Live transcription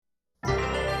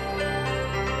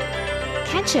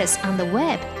Catch us on the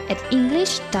web at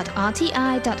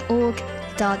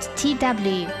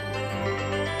english.rti.org.tw.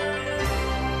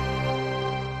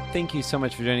 Thank you so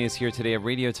much for joining us here today at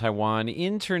Radio Taiwan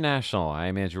International.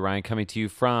 I'm Andrew Ryan coming to you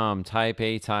from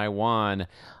Taipei, Taiwan.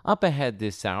 Up ahead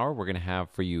this hour, we're going to have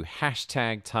for you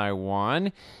Hashtag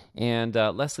Taiwan. And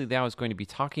Leslie Liao is going to be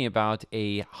talking about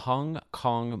a Hong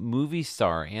Kong movie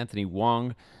star, Anthony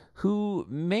Wong, who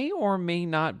may or may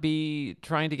not be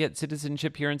trying to get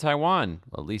citizenship here in Taiwan.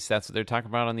 Well, at least that's what they're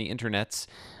talking about on the internets.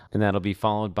 And that'll be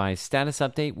followed by Status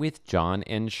Update with John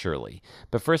and Shirley.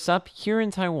 But first up, here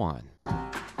in Taiwan.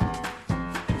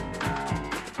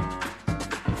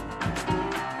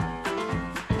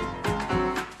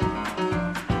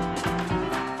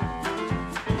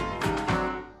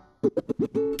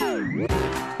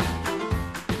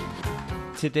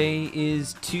 Today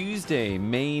is Tuesday,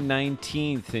 May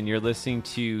 19th, and you're listening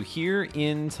to Here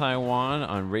in Taiwan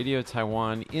on Radio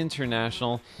Taiwan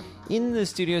International. In the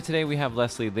studio today, we have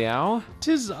Leslie Liao.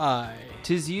 Tis I.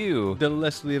 Tis you. The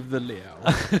Leslie of the Liao.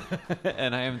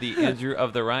 And I am the Andrew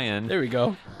of the Ryan. There we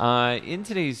go. In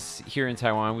today's Here in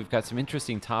Taiwan, we've got some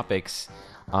interesting topics.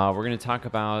 We're going to talk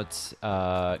about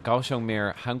Kaohsiung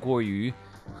Mayor Han Kuo-yu,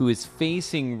 who is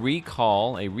facing a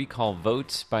recall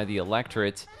vote by the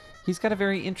electorate. He's got a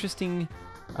very interesting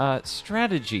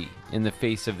strategy in the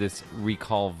face of this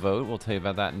recall vote. We'll tell you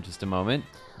about that in just a moment.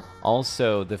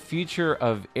 Also, the future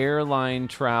of airline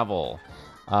travel.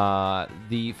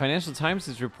 The Financial Times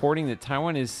is reporting that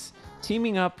Taiwan is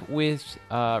teaming up with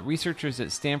researchers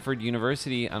at Stanford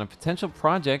University on a potential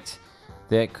project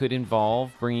that could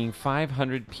involve bringing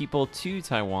 500 people to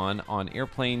Taiwan on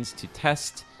airplanes to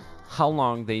test how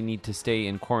long they need to stay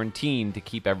in quarantine to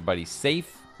keep everybody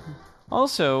safe.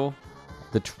 Also,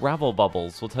 the travel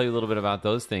bubbles. We'll tell you a little bit about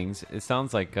those things. It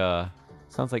sounds like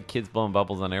kids blowing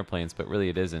bubbles on airplanes, but really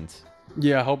it isn't.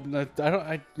 Yeah, I hope not.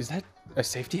 Is that a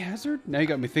safety hazard? Now you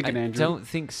got me thinking, Andrew. I don't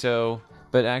think so.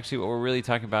 But actually, what we're really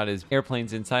talking about is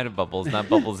airplanes inside of bubbles, not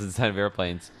bubbles inside of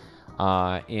airplanes.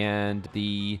 And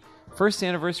the first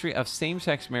anniversary of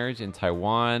same-sex marriage in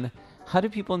Taiwan. How do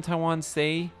people in Taiwan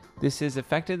say this has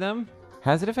affected them?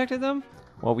 Has it affected them?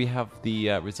 Well, we have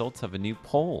the results of a new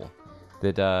poll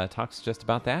that talks just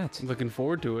about that. Looking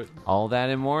forward to it. All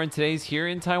that and more in today's Here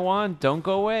in Taiwan. Don't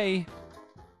go away.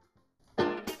 All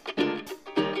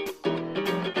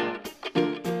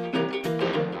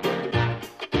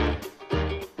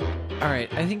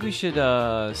right, I think we should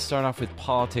start off with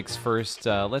politics first.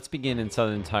 Let's begin in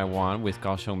southern Taiwan with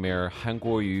Kaohsiung Mayor Han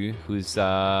Kuo-yu, who's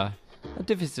a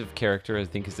divisive character, I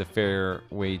think is a fair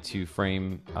way to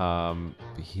frame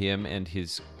him and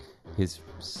his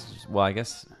well, I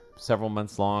guess several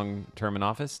months long term in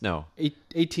office. No,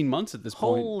 18 months at this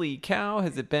point. Holy cow,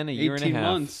 has it been a year and a half? 18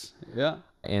 months, yeah.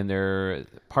 And there are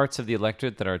parts of the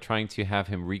electorate that are trying to have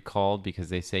him recalled because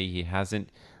they say he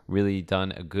hasn't really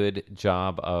done a good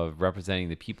job of representing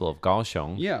the people of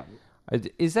Kaohsiung. Yeah.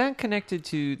 Is that connected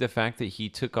to the fact that he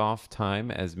took off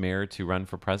time as mayor to run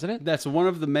for president? That's one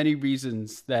of the many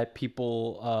reasons that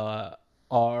people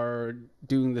are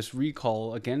doing this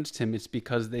recall against him. It's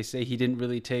because they say he didn't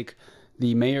really take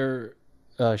the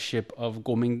mayorship of the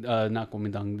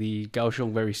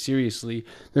Kaohsiung very seriously.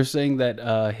 They're saying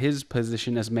that his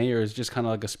position as mayor is just kind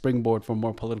of like a springboard for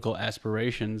more political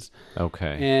aspirations.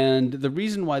 Okay. And the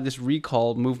reason why this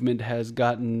recall movement has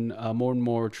gotten more and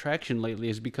more traction lately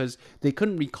is because they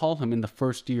couldn't recall him in the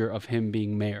first year of him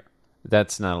being mayor.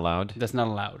 That's not allowed? That's not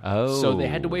allowed. Oh. So they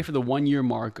had to wait for the 1 year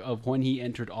mark of when he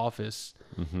entered office.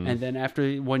 Mm-hmm. And then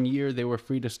after 1 year, they were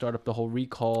free to start up the whole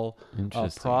recall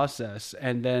process.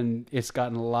 And then it's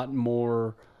gotten a lot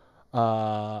more,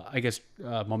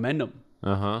 momentum.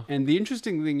 Uh-huh. And the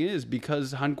interesting thing is,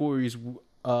 because Han Kuo-yu's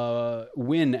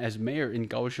win as mayor in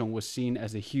Kaohsiung was seen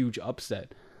as a huge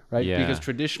upset, right? Yeah. Because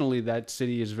traditionally that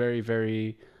city is very,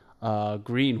 very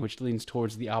green, which leans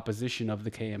towards the opposition of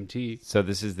the KMT. So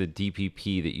this is the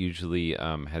DPP that usually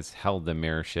has held the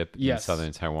mayorship in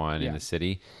southern Taiwan in the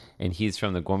city. And he's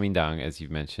from the Kuomintang, as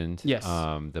you've mentioned. Yes.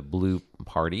 The Blue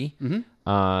Party.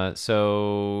 Mm-hmm.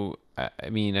 So, I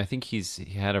mean, I think he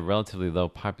had a relatively low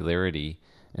popularity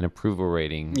and approval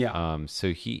rating. Yeah.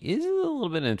 So he is a little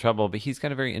bit in trouble, but he's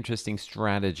got a very interesting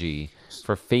strategy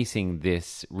for facing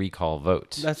this recall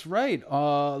vote. That's right.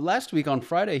 Last week on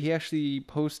Friday, he actually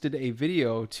posted a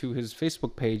video to his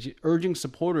Facebook page urging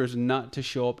supporters not to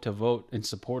show up to vote and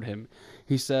support him.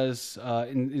 He says,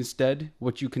 instead,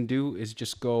 what you can do is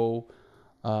just go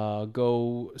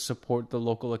support the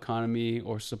local economy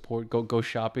or go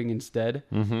shopping instead.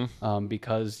 Mm-hmm.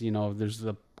 Because, there's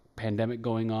the pandemic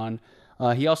going on.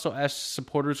 He also asked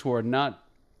supporters who are not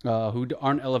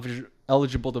aren't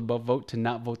eligible to vote to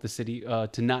not vote the city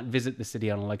to not visit the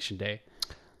city on election day.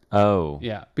 Oh,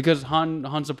 Yeah, because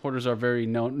Han supporters are very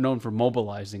known for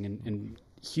mobilizing in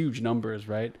huge numbers,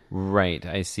 right? right.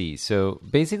 I see. So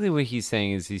basically, what he's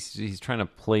saying is he's trying to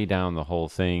play down the whole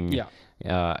thing.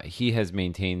 Yeah. He has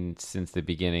maintained since the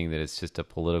beginning that it's just a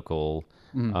political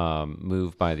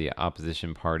move by the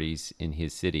opposition parties in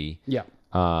his city. Yeah.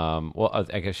 Well,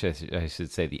 I guess I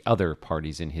should say the other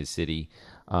parties in his city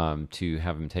to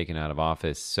have him taken out of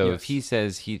office. So Yes. if he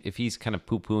says if he's kind of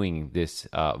poo-pooing this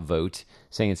vote,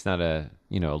 saying it's not a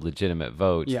legitimate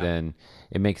vote, Yeah. then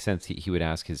it makes sense he would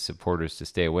ask his supporters to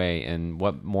stay away. And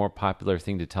what more popular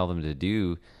thing to tell them to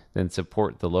do than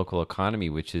support the local economy,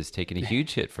 which is taking a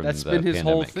huge hit from That's the been his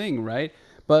whole pandemic. thing, right?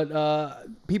 But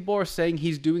people are saying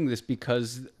he's doing this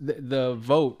because the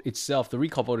vote itself, the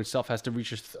recall vote itself, has to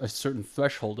reach a certain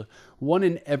threshold. 1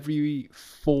 in every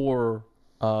 4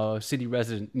 city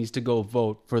resident needs to go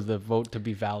vote for the vote to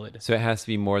be valid. So it has to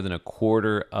be more than a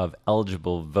quarter of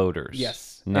eligible voters.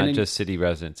 Yes. Not And in- just city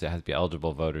residents. It has to be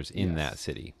eligible voters in Yes. that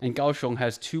city. And Kaohsiung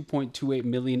has 2.28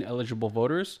 million eligible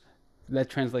voters. That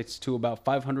translates to about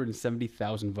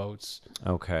 570,000 votes.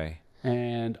 Okay.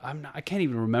 And I can't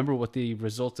even remember what the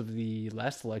results of the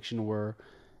last election were.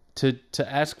 To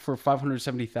ask for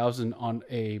 570,000 on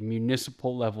a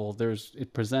municipal level,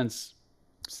 it presents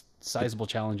sizable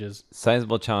challenges.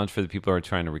 Sizable challenge for the people who are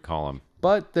trying to recall him.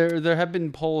 But there have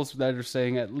been polls that are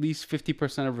saying at least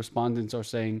 50% of respondents are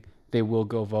saying they will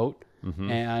go vote.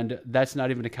 And that's not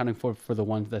even accounting for the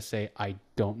ones that say, I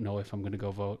don't know if I'm going to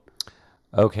go vote.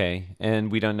 Okay. And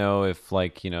we don't know if,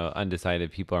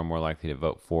 undecided people are more likely to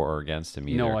vote for or against him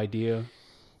either. No idea.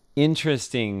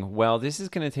 Interesting. Well, this is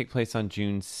going to take place on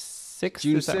June 6th.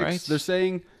 June is that 6th. right? They're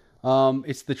saying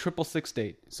it's the 666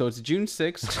 date. So it's June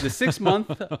 6th, the 6th month,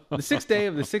 the 6th day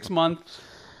of the 6th month,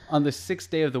 on the 6th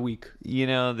day of the week.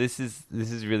 This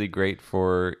is really great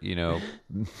for,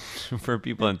 for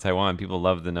people in Taiwan. People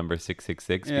love the number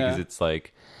 666 because Yeah. it's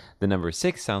like the number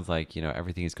 6 sounds like,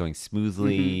 everything is going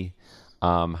smoothly.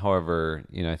 However,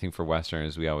 I think for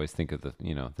Westerners, we always think of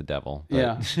the devil. But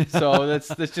Yeah. So that's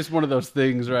just one of those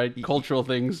things, right? Cultural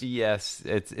things. yes,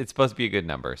 it's supposed to be a good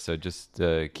number. So just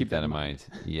keep that in mind.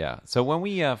 Yeah. So when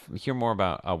we hear more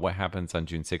about what happens on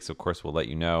June 6th, of course, we'll let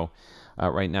you know.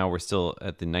 Right now, we're still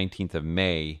at the 19th of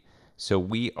May. So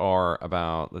we are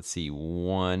about,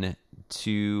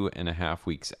 2.5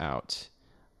 weeks out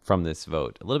from this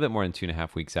vote. A little bit more than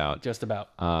 2.5 weeks out. Just about.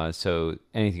 So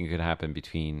anything could happen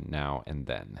between now and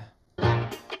then.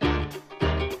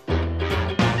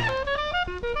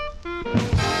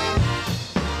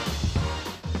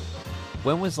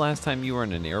 When was last time you were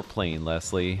in an airplane,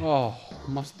 Leslie? Oh,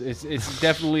 it's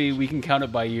definitely, we can count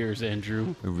it by years,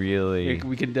 Andrew. Really?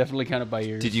 We can definitely count it by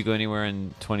years. Did you go anywhere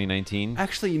in 2019?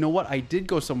 Actually, you know what? I did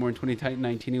go somewhere in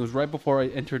 2019. It was right before I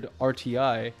entered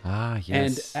RTI. Ah,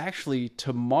 And yes. actually,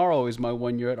 tomorrow is my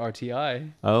 1 year at RTI.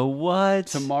 Oh, what?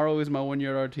 Tomorrow is my 1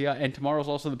 year at RTI. And tomorrow is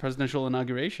also the presidential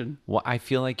inauguration. Well, I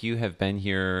feel like you have been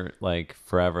here like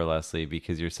forever, Leslie,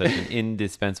 because you're such an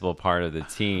indispensable part of the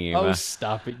team. Oh,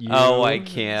 stop it, you. Oh, I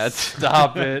can't.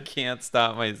 Stop it. Can't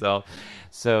stop myself.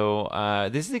 So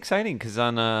this is exciting because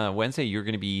on Wednesday you're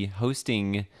going to be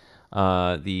hosting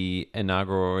the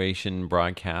inauguration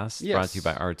broadcast brought to you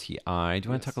by RTI. Do you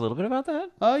want to talk a little bit about that?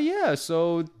 Yeah.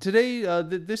 So today,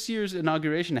 this year's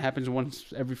inauguration happens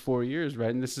once every 4 years,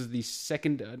 right? And this is the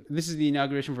second. This is the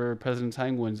inauguration for President Tsai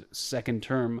Ing-wen's second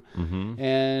term.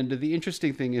 And the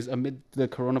interesting thing is, amid the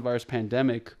coronavirus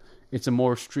pandemic, it's a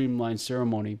more streamlined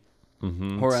ceremony.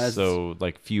 Whereas So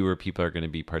like fewer people are going to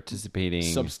be participating.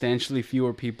 substantially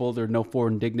fewer people. There are no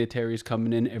foreign dignitaries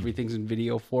coming in. Everything's in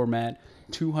video format.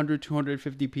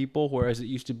 250 people, whereas it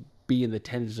used to be in the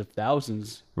tens of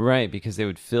thousands. Right, because they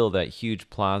would fill that huge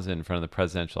plaza in front of the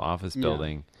presidential office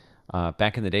building.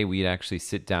 Back in the day, we'd actually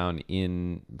sit down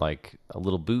in like a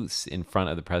little booths in front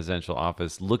of the presidential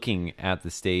office looking at the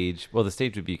stage. Well, the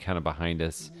stage would be kind of behind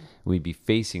us. We'd be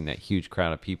facing that huge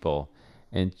crowd of people.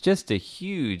 And just a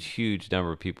huge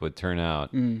number of people would turn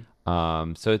out.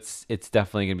 So it's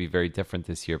definitely going to be very different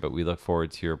this year, but we look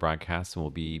forward to your broadcast, and we'll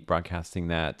be broadcasting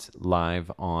that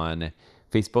live on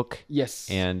Facebook Yes.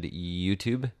 and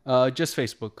YouTube. Just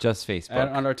Facebook. Just Facebook.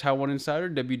 And on our Taiwan Insider,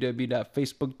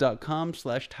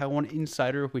 www.facebook.com/Taiwan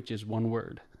Insider, which is one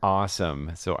word.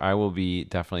 Awesome. So I will be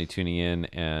definitely tuning in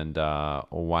and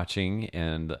watching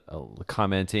and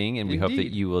commenting, and we hope that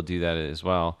Indeed. you will do that as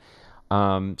well.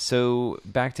 So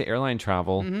back to airline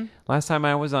travel. Last time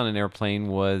I was on an airplane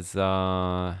was You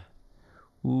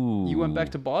went back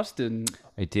to Boston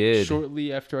I did.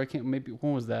 shortly after I came. Maybe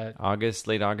when was that?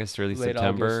 Late August, early Late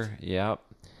September. Yep.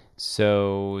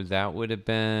 So that would have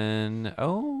been,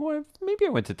 maybe I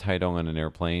went to Taidong on an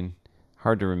airplane.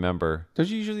 Hard to remember. Don't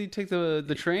you usually take the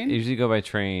I train? usually go by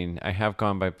train. I have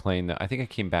gone by plane. I think I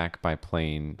came back by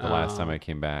plane the last time I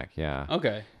came back. Yeah.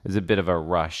 Okay. It was a bit of a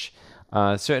rush.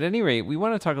 So at any rate, we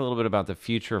want to talk a little bit about the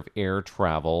future of air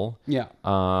travel. Yeah.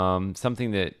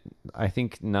 Something that I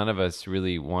think none of us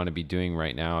really want to be doing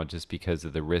right now just because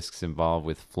of the risks involved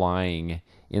with flying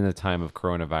in the time of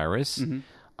coronavirus.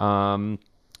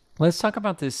 Let's talk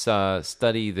about this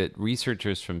study that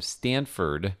researchers from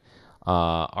Stanford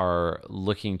are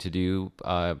looking to do,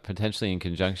 potentially in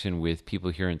conjunction with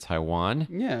people here in Taiwan.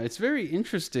 Yeah, it's very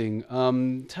interesting.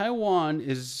 Taiwan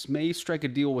may strike a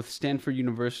deal with Stanford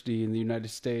University in the United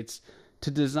States to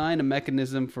design a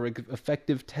mechanism for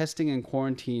effective testing and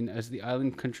quarantine as the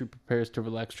island country prepares to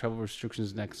relax travel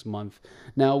restrictions next month.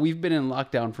 Now, we've been in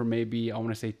lockdown for maybe, I want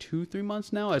to say 2-3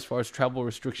 months now as far as travel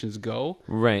restrictions go.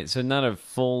 Right. So not a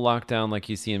full lockdown like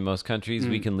you see in most countries.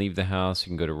 We can leave the house, we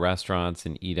can go to restaurants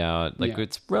and eat out. Like Yeah.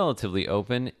 it's relatively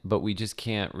open, but we just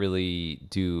can't really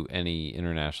do any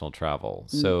international travel.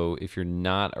 So if you're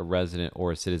not a resident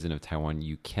or a citizen of Taiwan,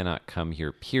 you cannot come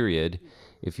here, period.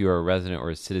 If you are a resident or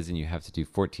a citizen, you have to do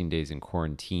 14 days in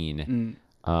quarantine.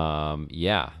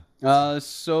 Yeah.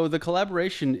 So the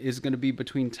collaboration is going to be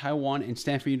between Taiwan and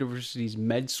Stanford University's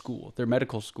med school, their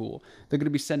medical school. They're going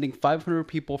to be sending 500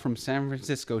 people from San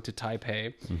Francisco to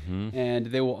Taipei, and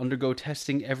they will undergo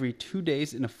testing every 2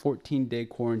 days in a 14-day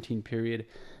quarantine period.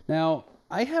 Now,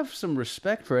 I have some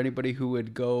respect for anybody who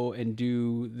would go and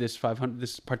do this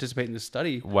participate in this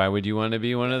study. Why would you want to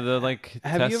be one of the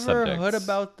Have test you ever subjects? heard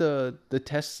about the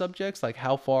test subjects, like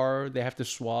how far they have to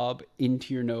swab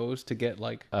into your nose to get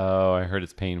like? Oh, I heard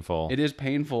it's painful. It is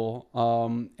painful,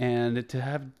 and to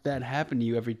have that happen to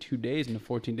you every 2 days in a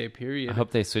 14-day period. I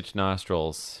hope they switch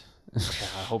nostrils.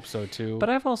 I hope so too. But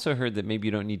I've also heard that maybe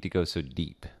you don't need to go so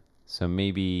deep. So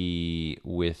maybe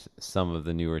with some of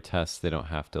the newer tests, they don't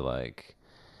have to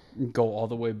go all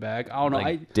the way back. I don't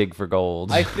know. dig for gold.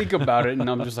 I think about it and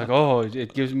I'm just like, oh,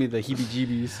 it gives me the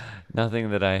heebie-jeebies.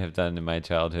 Nothing that I have done in my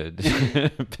childhood,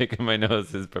 picking my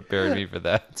nose, has prepared me for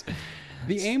that.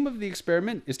 The aim of the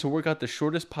experiment is to work out the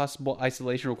shortest possible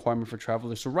isolation requirement for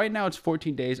travelers. So right now it's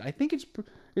 14 days. I think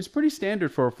it's pretty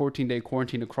standard for a 14-day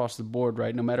quarantine across the board,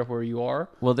 right? No matter where you are.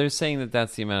 Well, they're saying that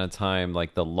that's the amount of time,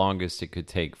 like the longest it could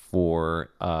take for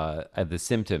the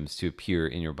symptoms to appear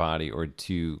in your body, or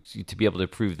to be able to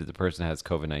prove that the person has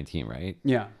COVID-19, right?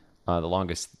 Yeah. The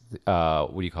longest,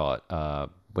 what do you call it?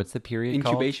 What's the period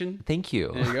Incubation? called? Thank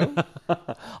you. There you go.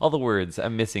 All the words,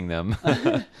 I'm missing them.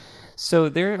 So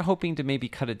they're hoping to maybe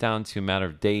cut it down to a matter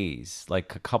of days,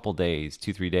 like a couple days,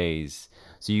 2-3 days.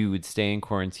 So you would stay in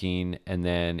quarantine, and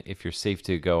then if you're safe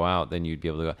to go out, then you'd be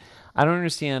able to go. I don't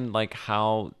understand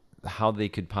how they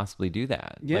could possibly do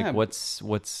that. Yeah. Like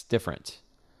what's different?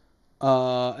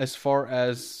 As far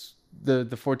as the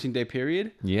 14-day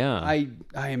period, Yeah. I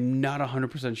am not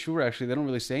 100% sure. Actually, they don't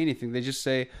really say anything. They just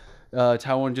say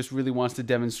Taiwan just really wants to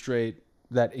demonstrate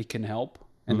that it can help,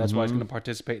 and that's why it's going to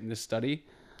participate in this study.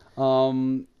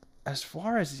 As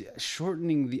far as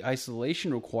shortening the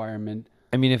isolation requirement,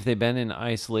 I mean, if they've been in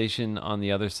isolation on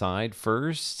the other side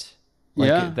first,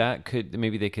 that could,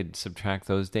 maybe they could subtract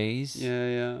those days.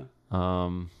 yeah.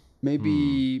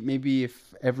 Maybe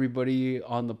if everybody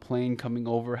on the plane coming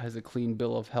over has a clean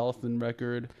bill of health and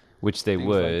record, Which they things like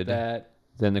would. that.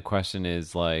 Then the question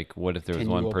is, what if there was Can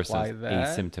one you person apply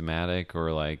that's that? asymptomatic,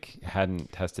 or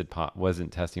hadn't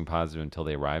wasn't testing positive until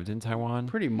they arrived in Taiwan?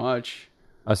 Pretty much.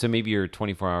 Oh, so maybe your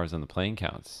 24 hours on the plane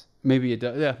counts. Maybe it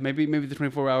does. Yeah, maybe the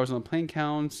 24 hours on the plane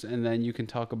counts, and then you can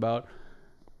talk about,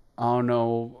 I don't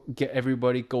know, get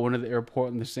everybody going to the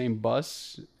airport in the same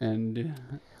bus, and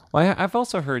Well, I've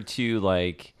also heard too,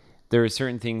 there are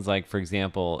certain things, like, for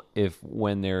example,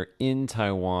 when they're in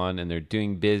Taiwan and they're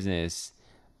doing business,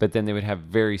 but then they would have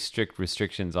very strict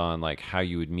restrictions on how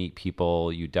you would meet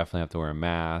people. You definitely have to wear a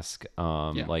mask,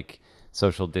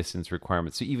 social distance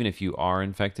requirements. So even if you are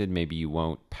infected, maybe you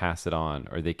won't pass it on,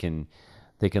 or they can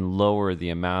lower the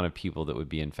amount of people that would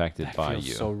be infected by feels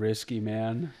you. so risky,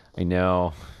 man. I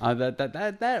know.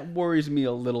 That worries me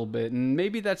a little bit, and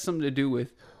maybe that's something to do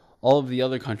with all of the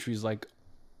other countries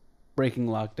breaking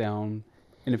lockdown,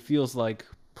 and it feels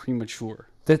premature.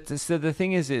 So the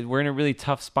thing is, we're in a really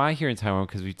tough spot here in Taiwan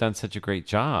because we've done such a great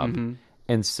job. Mm-hmm.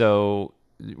 And so,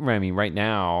 I mean, right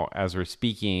now, as we're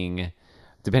speaking,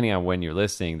 depending on when you're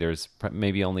listening, there's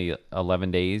maybe only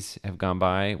 11 days have gone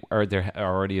by, or there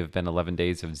already have been 11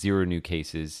 days of 0 new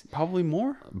cases. Probably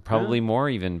more. Probably more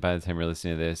even by the time you're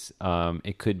listening to this.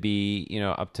 It could be,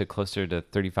 up to closer to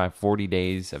 35, 40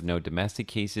 days of no domestic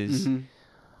cases. Mm-hmm.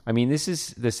 I mean, this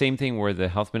is the same thing where the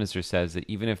health minister says that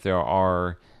even if there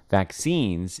are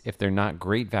vaccines, if they're not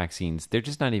great vaccines, they're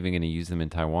just not even going to use them in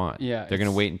Taiwan. Yeah, they're going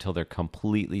to wait until they're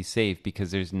completely safe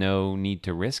because there's no need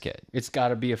to risk it. It's got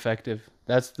to be effective.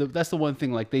 That's the one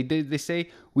thing. Like they say,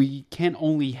 we can't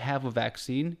only have a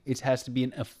vaccine; it has to be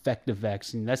an effective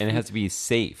vaccine. And it has to be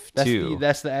safe too.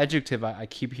 That's the adjective I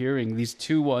keep hearing. These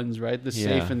two ones, right? The safe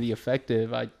Yeah. and the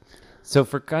effective. So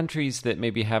for countries that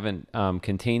maybe haven't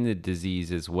contained the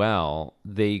disease as well,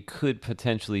 they could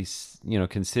potentially,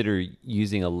 consider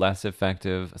using a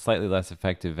slightly less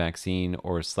effective vaccine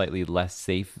or a slightly less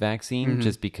safe vaccine,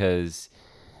 just because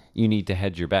you need to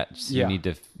hedge your bets. Yeah.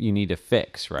 You need to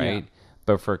fix, right? Yeah.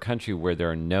 But for a country where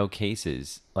there are no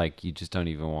cases, like you just don't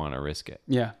even want to risk it.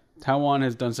 Yeah, Taiwan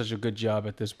has done such a good job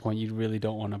at this point. You really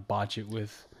don't want to botch it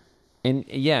with. And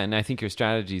I think your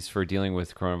strategies for dealing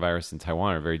with coronavirus in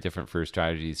Taiwan are very different for your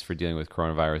strategies for dealing with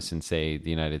coronavirus in, say,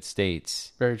 the United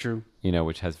States. Very true.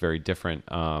 Which has very different,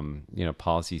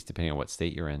 policies depending on what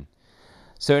state you're in.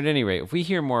 So at any rate, if we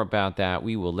hear more about that,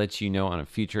 we will let you know on a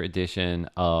future edition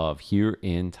of Here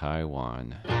in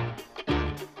Taiwan.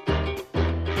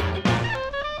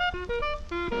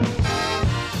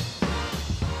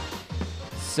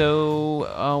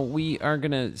 So we are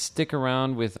going to stick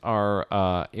around with our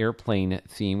airplane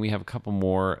theme. We have a couple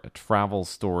more travel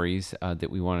stories that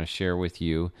we want to share with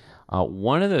you.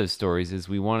 One of those stories is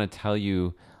we want to tell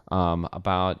you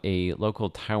about a local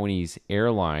Taiwanese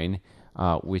airline,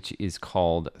 which is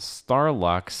called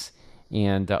Starlux.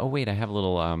 And, I have a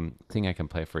little thing I can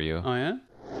play for you. Oh, yeah?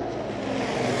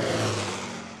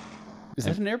 Is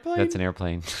that an airplane? That's an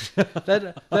airplane.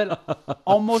 That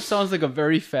almost sounds like a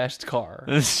very fast car.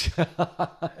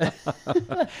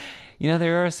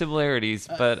 There are similarities,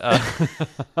 but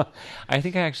I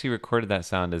think I actually recorded that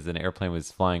sound as an airplane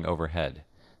was flying overhead.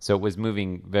 So it was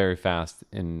moving very fast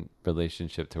in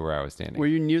relationship to where I was standing. Were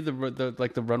you near the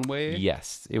runway?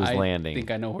 Yes, it was landing. I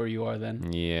think I know where you are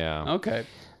then. Yeah. Okay.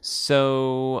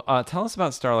 So tell us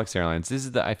about Starlux Airlines.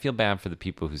 I feel bad for the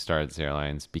people who started this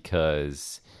airlines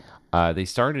because they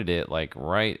started it like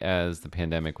right as the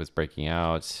pandemic was breaking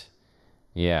out.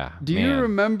 Yeah. Do you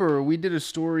remember we did a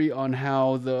story on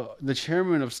how the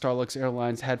chairman of Starlux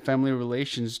Airlines had family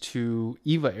relations to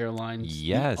EVA Airlines,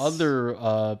 yes, the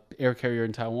other air carrier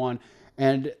in Taiwan,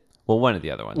 and one of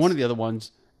the other ones. One of the other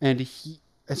ones, and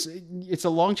it's a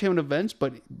long chain of events,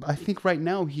 but I think right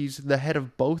now he's the head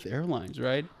of both airlines,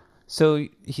 right? So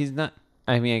he's not.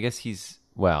 I mean, I guess he's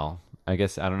well. I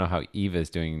don't know how EVA is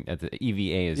doing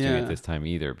EVA is doing at this time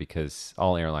either, because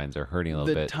all airlines are hurting a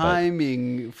little bit. The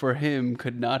timing for him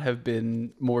could not have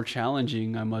been more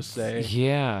challenging, I must say.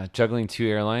 Yeah, juggling two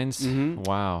airlines. Mm-hmm.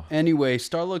 Wow. Anyway,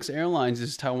 Starlux Airlines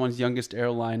is Taiwan's youngest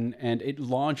airline, and it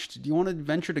launched. Do you want to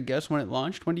venture to guess when it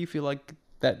launched? When do you feel like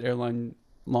that airline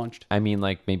launched? I mean,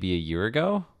 like maybe a year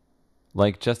ago?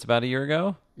 Like just about a year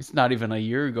ago? It's not even a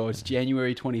year ago. It's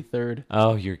January 23rd.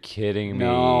 Oh, you're kidding me.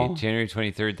 No. January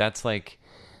 23rd. That's like...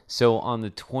 So on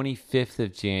the 25th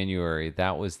of January,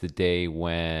 that was the day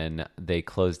when they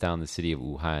closed down the city of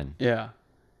Wuhan. Yeah.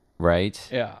 Right?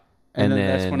 Yeah. And then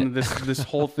that's when this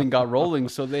whole thing got rolling.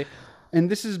 So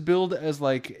this is billed as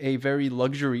like a very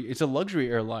luxury... It's a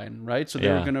luxury airline, right? So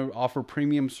they're going to offer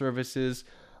premium services...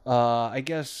 I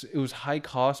guess it was high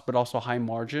cost, but also high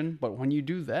margin. But when you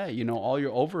do that, all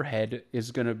your overhead is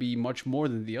going to be much more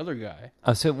than the other guy.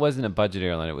 So it wasn't a budget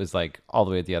airline. It was like all the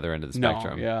way at the other end of the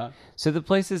spectrum. No, yeah. So the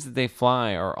places that they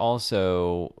fly are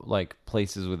also like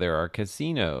places where there are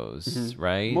casinos,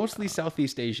 right? Mostly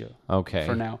Southeast Asia. Okay.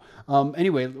 For now.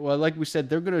 Anyway, well, like we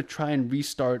said, they're going to try and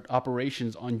restart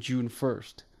operations on June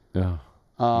 1st. Oh,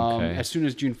 okay. As soon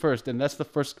as June 1st. And that's the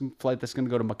first flight that's going to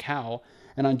go to Macau.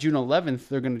 And on June 11th,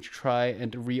 they're going to try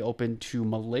and reopen to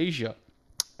Malaysia.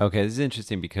 Okay, this is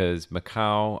interesting because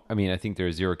Macau, I think there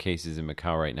are 0 cases in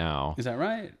Macau right now. Is that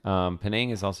right? Penang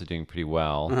is also doing pretty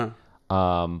well.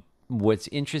 Uh-huh. What's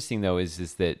interesting, though,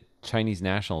 is that Chinese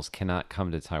nationals cannot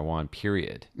come to Taiwan,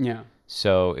 period. Yeah.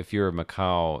 So if you're a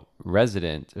Macau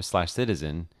resident or /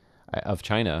 citizen of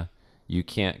China, you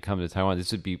can't come to Taiwan.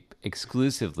 This would be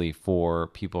exclusively for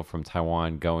people from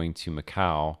Taiwan going to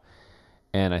Macau.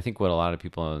 And I think what a lot of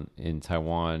people in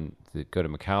Taiwan that go to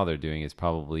Macau, they're doing is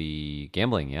probably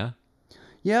gambling, yeah?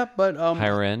 Yeah, but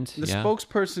higher end. The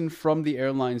spokesperson from the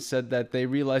airline said that they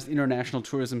realized international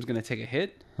tourism is going to take a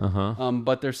hit.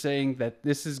 But they're saying that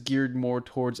this is geared more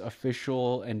towards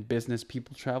official and business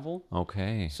people travel.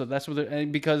 Okay. So that's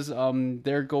what because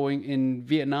they're going in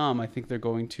Vietnam. I think they're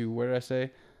going to, where did I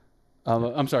say?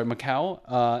 I'm sorry, Macau,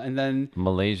 and then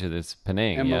Malaysia, there's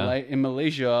Penang, yeah. In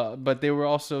Malaysia, but they were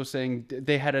also saying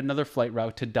they had another flight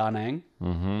route to Da Nang,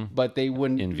 but they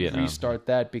wouldn't In Vietnam. restart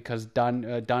that because Da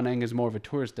Nang is more of a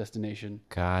tourist destination.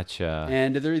 Gotcha.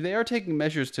 And they are taking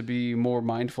measures to be more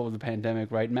mindful of the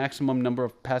pandemic, right? Maximum number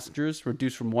of passengers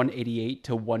reduced from 188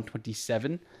 to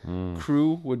 127.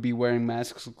 Crew would be wearing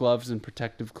masks, gloves, and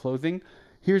protective clothing.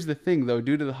 Here's the thing, though.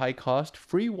 Due to the high cost,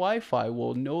 free Wi-Fi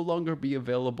will no longer be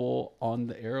available on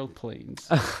the airplanes.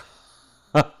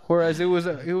 Whereas it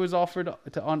was offered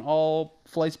on all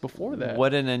flights before that.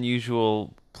 What an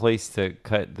unusual place to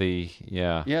cut the,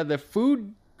 yeah. Yeah, the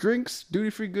food, drinks,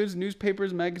 duty-free goods,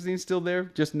 newspapers, magazines still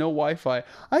there, just no Wi-Fi.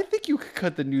 I think you could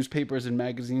cut the newspapers and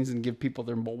magazines and give people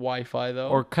their Wi-Fi, though.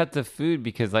 Or cut the food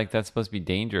because, like, that's supposed to be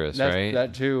dangerous, right?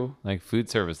 That too. Like food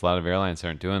service, a lot of airlines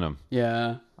aren't doing them.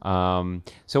 Yeah.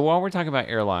 So while we're talking about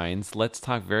airlines, let's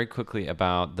talk very quickly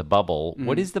about the bubble.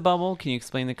 What is the bubble? Can you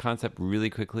explain the concept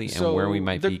really quickly and So where we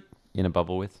might be in a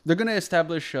bubble with? They're going to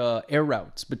establish air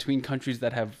routes between countries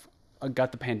that have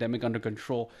got the pandemic under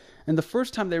control. And the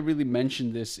first time they really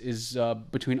mentioned this is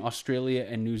between Australia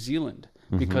and New Zealand,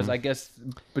 because I guess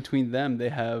between them they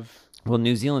have... Well,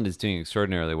 New Zealand is doing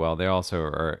extraordinarily well. They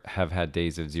also have had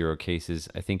days of 0 cases.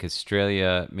 I think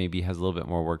Australia maybe has a little bit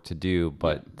more work to do,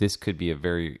 but this could be a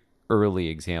very early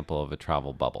example of a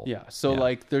travel bubble. Yeah. So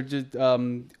like they're just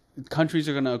countries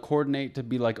are going to coordinate to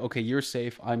be like, okay, you're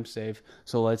safe, I'm safe,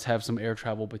 so let's have some air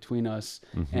travel between us,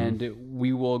 and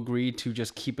we will agree to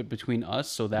just keep it between us,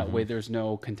 so that way there's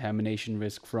no contamination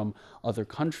risk from other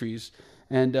countries.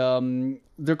 And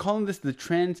they're calling this the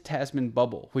Trans-Tasman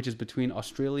Bubble, which is between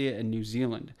Australia and New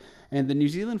Zealand. And the New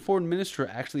Zealand foreign minister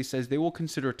actually says they will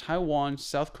consider Taiwan,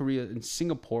 South Korea, and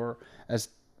Singapore as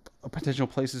potential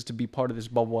places to be part of this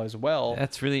bubble as well.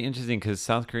 That's really interesting because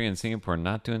South Korea and Singapore are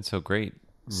not doing so great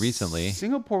recently.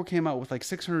 Singapore came out with like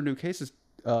 600 new cases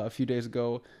a few days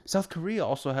ago. South Korea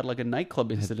also had like a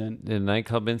nightclub incident. The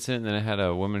nightclub incident, and then I had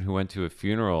a woman who went to a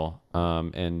funeral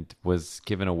and was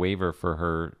given a waiver for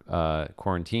her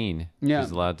quarantine. Yeah. She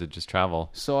was allowed to just travel.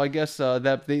 So I guess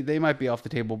that they might be off the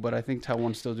table, but I think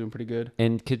Taiwan's still doing pretty good.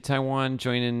 And could Taiwan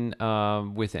join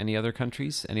in with any other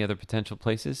countries, any other potential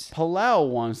places? Palau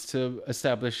wants to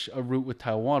establish a route with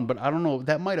Taiwan, but I don't know.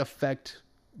 That might affect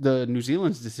the New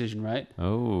Zealand's decision, right?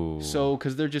 Oh. So,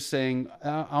 because they're just saying,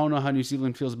 I don't know how New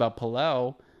Zealand feels about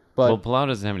Palau, but... Well, Palau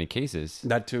doesn't have any cases.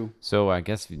 That too. So I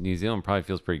guess New Zealand probably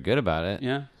feels pretty good about it.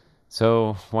 Yeah.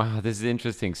 So, wow, this is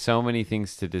interesting. So many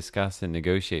things to discuss and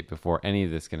negotiate before any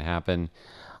of this can happen.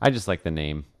 I just like the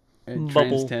name.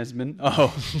 Trans-Tasman.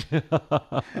 Oh.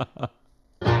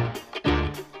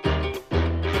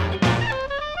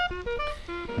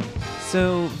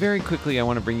 So, very quickly, I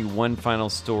want to bring you one final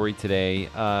story today.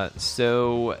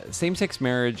 So, same-sex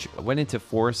marriage went into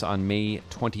force on May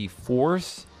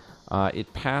 24th.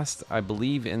 It passed, I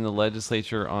believe, in the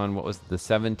legislature on, what was it, the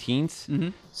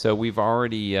 17th? So, we've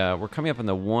already, we're coming up on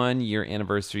the 1-year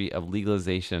anniversary of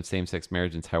legalization of same-sex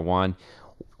marriage in Taiwan.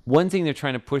 One thing they're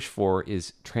trying to push for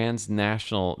is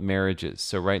transnational marriages.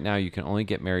 So right now you can only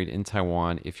get married in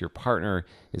Taiwan if your partner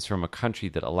is from a country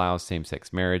that allows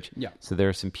same-sex marriage. Yeah. So there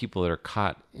are some people that are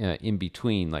caught in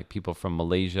between, like people from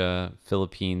Malaysia,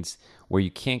 Philippines, where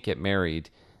you can't get married.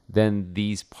 Then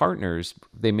these partners,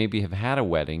 they maybe have had a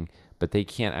wedding, but they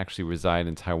can't actually reside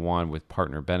in Taiwan with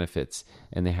partner benefits,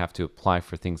 and they have to apply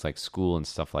for things like school and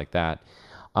stuff like that.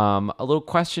 A little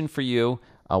question for you.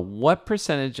 What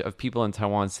percentage of people in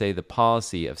Taiwan say the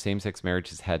policy of same-sex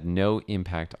marriage has had no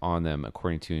impact on them,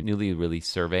 according to a newly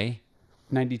released survey?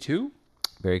 92?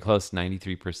 Very close,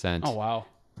 93%. Oh, wow.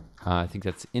 I think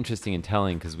that's interesting and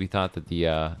telling because we thought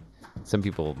that some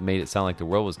people made it sound like the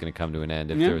world was going to come to an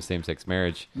end if there was same-sex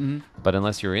marriage. But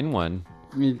unless you're in one,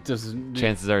 It doesn't,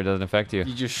 chances are it doesn't affect you.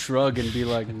 you just shrug and be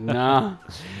like, nah.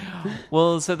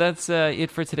 Well, so that's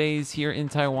it for today's Here in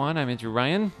Taiwan. I'm Andrew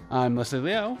Ryan. I'm Leslie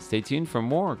Liao. Stay tuned for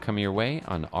more coming your way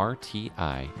on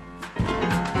RTI.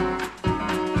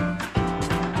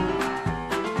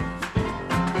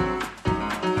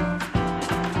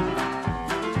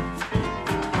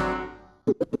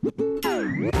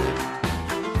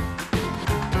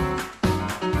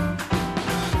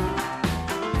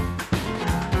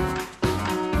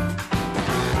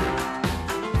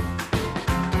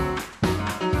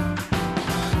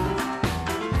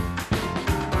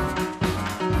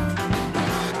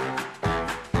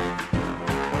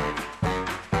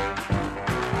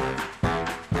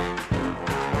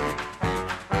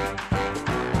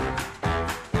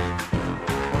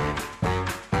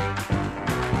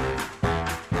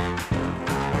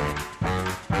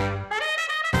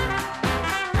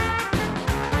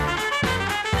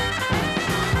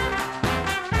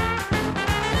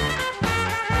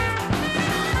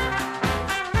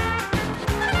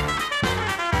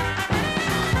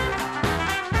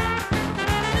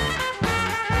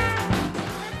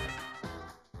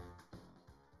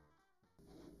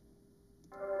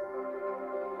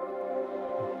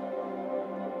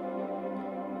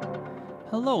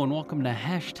 Hello and welcome to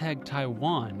Hashtag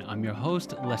Taiwan. I'm your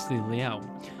host, Leslie Liao.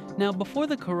 Now, before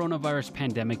the coronavirus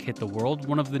pandemic hit the world,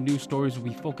 one of the news stories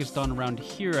we focused on around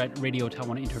here at Radio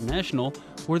Taiwan International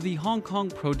were the Hong Kong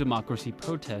pro-democracy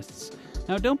protests.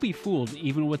 Now, don't be fooled.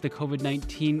 Even with the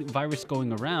COVID-19 virus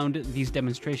going around, these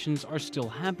demonstrations are still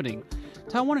happening.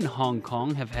 Taiwan and Hong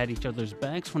Kong have had each other's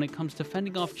backs when it comes to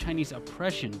fending off Chinese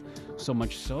oppression, so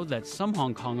much so that some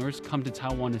Hong Kongers come to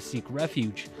Taiwan to seek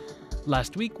refuge.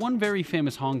 Last week, one very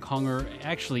famous Hong Konger,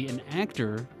 actually an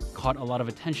actor, caught a lot of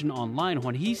attention online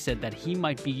when he said that he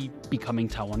might be becoming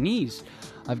Taiwanese.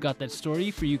 I've got that story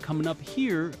for you coming up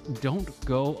here. Don't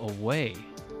go away.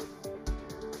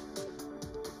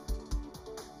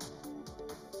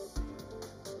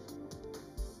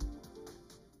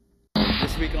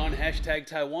 This week on Hashtag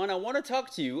Taiwan, I want to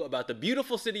talk to you about the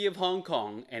beautiful city of Hong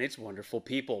Kong and its wonderful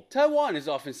people. Taiwan is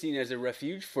often seen as a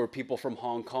refuge for people from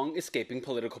Hong Kong escaping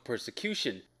political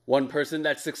persecution. One person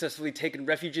that's successfully taken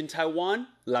refuge in Taiwan,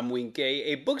 Lam Wing-kei,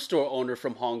 a bookstore owner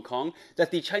from Hong Kong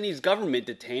that the Chinese government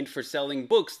detained for selling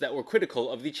books that were critical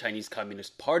of the Chinese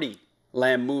Communist Party.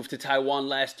 Lam moved to Taiwan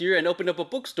last year and opened up a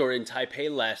bookstore in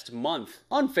Taipei last month.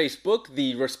 On Facebook,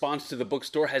 the response to the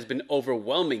bookstore has been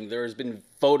overwhelming. There has been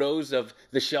photos of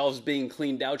the shelves being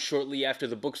cleaned out shortly after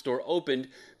the bookstore opened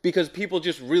because people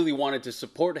just really wanted to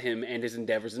support him and his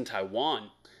endeavors in Taiwan.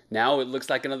 Now it looks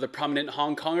like another prominent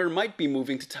Hong Konger might be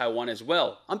moving to Taiwan as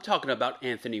well. I'm talking about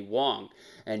Anthony Wong.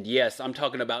 And yes, I'm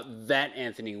talking about that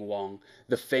Anthony Wong,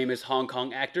 the famous Hong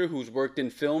Kong actor who's worked in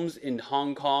films in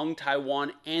Hong Kong,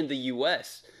 Taiwan, and the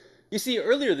US. You see,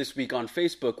 earlier this week on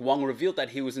Facebook, Wong revealed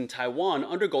that he was in Taiwan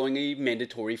undergoing a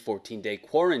mandatory 14-day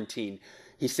quarantine.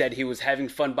 He said he was having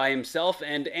fun by himself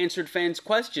and answered fans'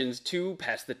 questions to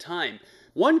pass the time.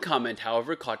 One comment,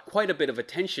 however, caught quite a bit of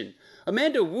attention.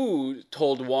 Amanda Wu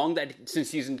told Wong that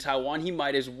since he's in Taiwan, he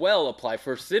might as well apply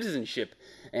for citizenship,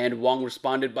 and Wong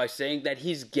responded by saying that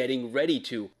he's getting ready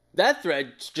to. That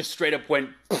thread just straight up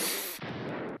went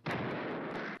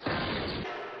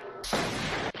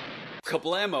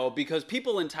kablamo because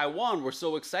people in Taiwan were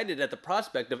so excited at the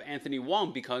prospect of Anthony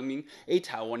Wong becoming a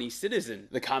Taiwanese citizen.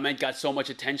 The comment got so much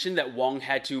attention that Wong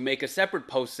had to make a separate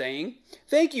post saying,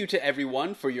 "Thank you to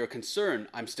everyone for your concern.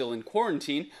 I'm still in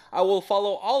quarantine. I will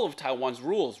follow all of Taiwan's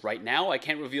rules. Right now, I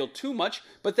can't reveal too much,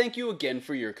 but thank you again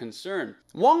for your concern."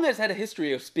 Wong has had a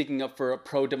history of speaking up for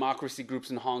pro-democracy groups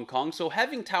in Hong Kong, so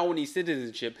having Taiwanese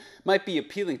citizenship might be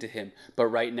appealing to him. But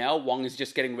right now, Wong is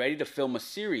just getting ready to film a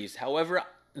series. However,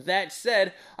 that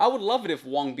said, I would love it if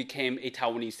Wong became a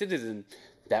Taiwanese citizen.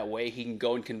 That way he can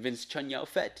go and convince Chen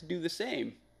Yao-fat to do the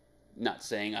same. Not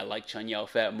saying I like Chen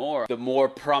Yao-fat more. The more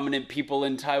prominent people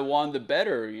in Taiwan, the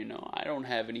better, you know. I don't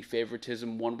have any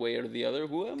favoritism one way or the other.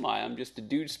 Who am I? I'm just a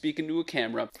dude speaking to a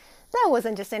camera. That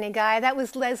wasn't just any guy. That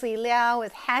was Leslie Liao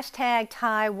with Hashtag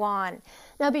Taiwan.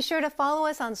 Now be sure to follow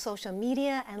us on social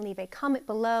media and leave a comment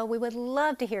below. We would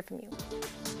love to hear from you.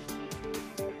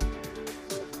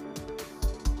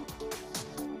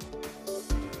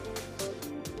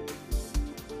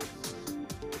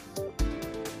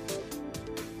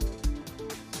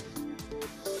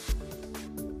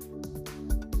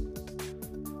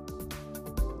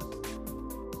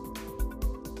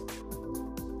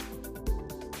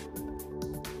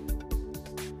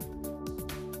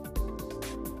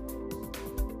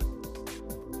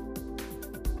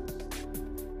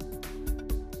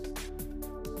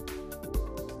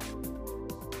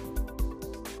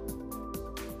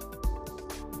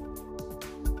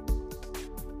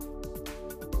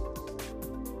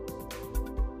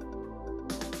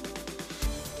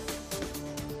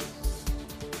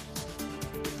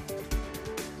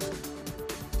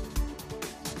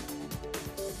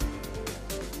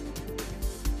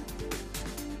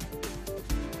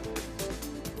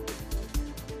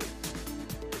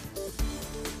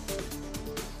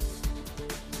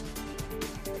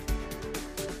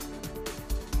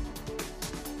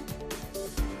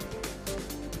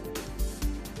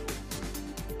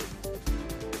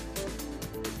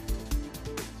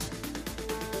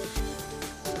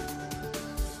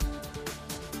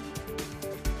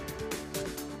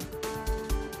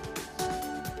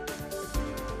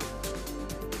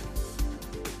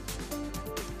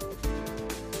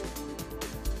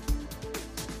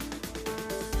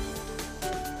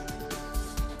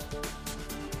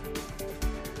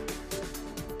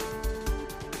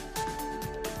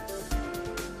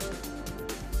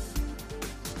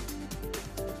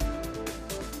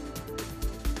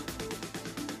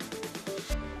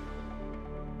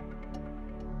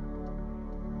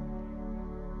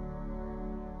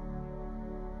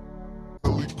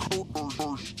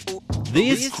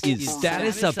 This is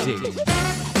Status Update.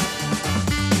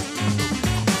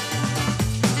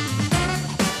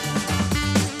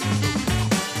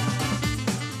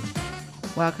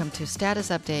 Welcome to Status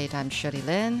Update. I'm Shirley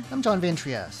Lin. I'm John Van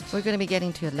Trieste. We're going to be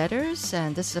getting to your letters,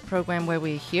 and this is a program where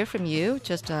we hear from you,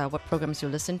 just what programs you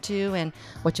listen to and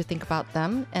what you think about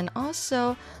them, and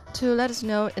also to let us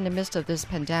know in the midst of this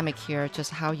pandemic here,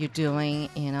 just how you're doing.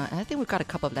 And I think we've got a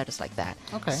couple of letters like that.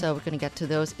 Okay. So we're going to get to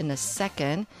those in a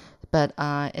second. But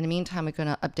in the meantime, we're going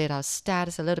to update our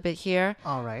status a little bit here.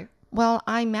 All right. Well,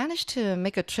 I managed to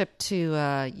make a trip to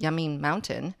Yaming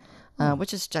Mountain,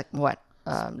 which is just,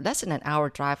 less than an hour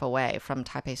drive away from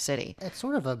Taipei City. It's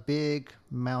sort of a big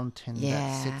mountain Yeah.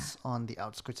 that sits on the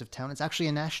outskirts of town. It's actually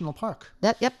a national park.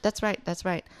 Yep, that's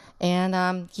right.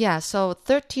 And so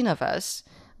 13 of us,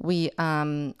 we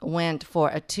went for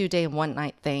a 2-day,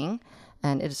 1-night thing,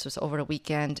 and it was over the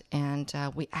weekend, and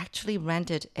we actually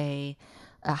rented a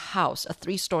house, a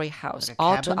 3-story house, Like a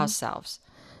all cabin? to ourselves.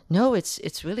 No,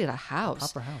 it's really a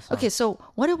house. proper house, Okay, so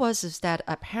what it was is that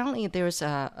apparently there's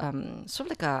a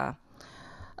sort of like a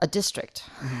district.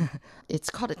 It's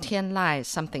called a Tianlai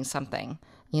something,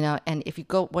 and if you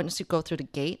once you go through the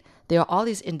gate, there are all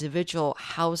these individual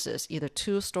houses, either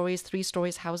 2 stories, 3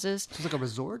 stories houses. It's like a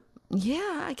resort.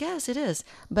 Yeah, I guess it is.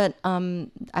 But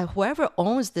whoever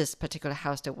owns this particular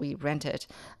house that we rented,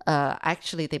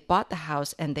 actually they bought the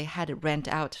house and they had it rent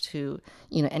out to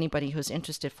anybody who's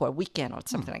interested for a weekend or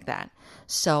something like that.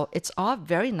 So it's all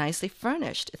very nicely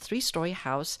furnished. A 3-story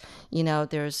house.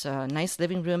 There's a nice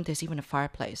living room. There's even a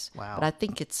fireplace. Wow. But I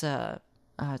think it's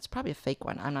probably a fake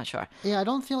one. I'm not sure. Yeah, I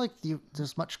don't feel like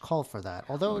there's much call for that.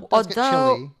 Although it does get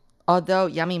chilly. Although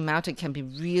Yaming Mountain can be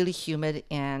really humid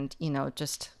and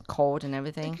just cold and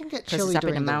everything, It can get 'cause chilly it's up in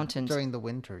during the mountains. during the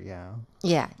winter, yeah.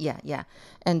 Yeah.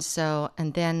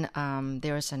 And then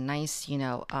there is a nice,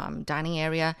 dining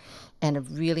area and a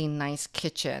really nice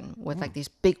kitchen with like these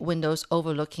big windows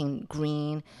overlooking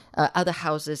green, other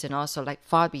houses, and also like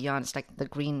far beyond, it's like the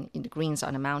greens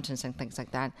on the mountains and things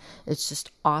like that. It's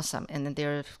just awesome. And then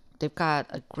they've got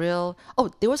a grill. Oh,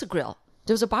 there was a grill.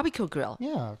 There was a barbecue grill.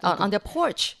 Yeah. On their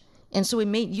porch. And so we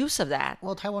made use of that.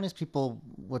 Well, Taiwanese people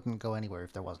wouldn't go anywhere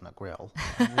if there wasn't a grill.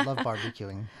 We love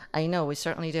barbecuing. I know, we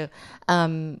certainly do.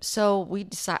 So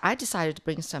I decided to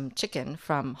bring some chicken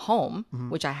from home,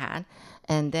 which I had,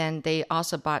 and then they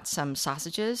also bought some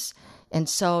sausages. And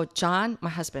so John, my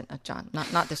husband, John,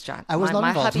 not this John, I was not my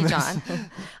involved hubby in John,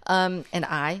 this.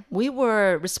 and we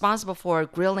were responsible for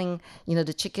grilling,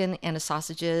 the chicken and the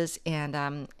sausages, and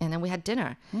then we had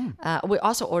dinner. We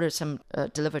also ordered some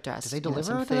delivered to us. Did they some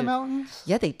deliver to the food. mountains?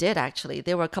 Yeah, they did actually.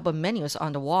 There were a couple of menus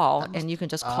on the wall, and you can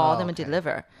just call them and okay.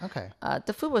 deliver. Okay.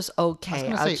 The food was okay.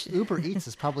 I was going to say, Uber Eats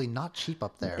is probably not cheap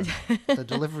up there. The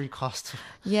delivery cost.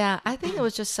 Yeah, I think it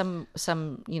was just some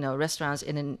restaurants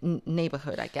in a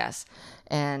neighborhood, I guess,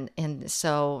 and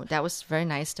so that was very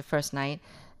nice the first night.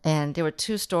 And there were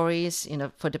 2 stories,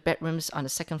 for the bedrooms on the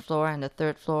 2nd floor and the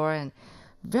 3rd floor, and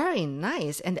very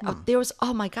nice. And there was,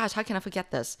 oh my gosh, how can I forget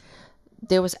this?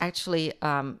 There was actually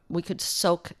we could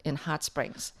soak in hot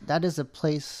springs. That is a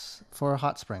place for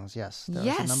hot springs. Yes. There's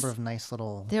Yes. a number of nice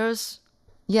little.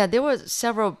 There were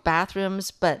several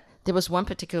bathrooms, but there was one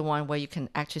particular one where you can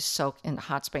actually soak in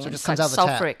hot spring. So it It's just comes like out of the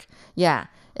tap. sulfuric. Yeah,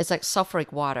 it's like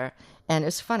sulfuric water. And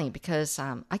it's funny because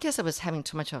I guess I was having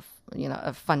too much of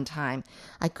a fun time.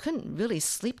 I couldn't really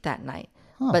sleep that night,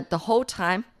 but the whole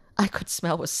time I could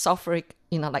smell was sulfuric,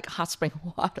 like hot spring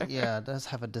water. Yeah, it does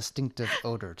have a distinctive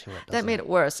odor to it. That made it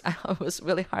worse. It was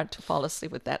really hard to fall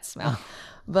asleep with that smell.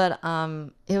 But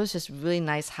it was just a really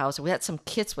nice house. We had some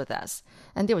kids with us,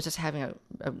 and they were just having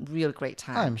a real great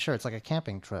time. I'm sure it's like a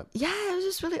camping trip. Yeah, it was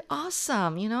just really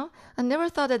awesome, I never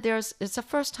thought that it's the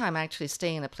first time actually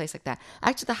staying in a place like that.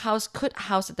 Actually, the house could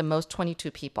house at the most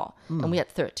 22 people, and we had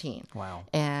 13. Wow.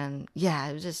 And yeah,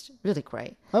 it was just really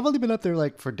great. I've only been up there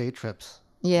like for day trips.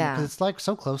 Yeah. Because it's like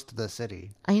so close to the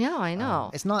city. I know.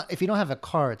 It's not, if you don't have a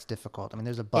car, it's difficult. I mean,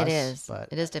 there's a bus. It is. But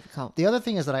It is difficult. the other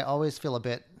thing is that I always feel a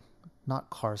bit, not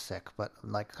car sick, but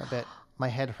like a bit, my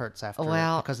head hurts after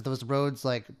Well, because those roads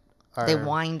like are They're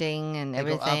winding and they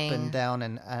everything. go up and down,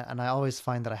 and I always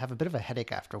find that I have a bit of a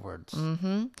headache afterwards.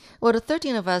 Well, the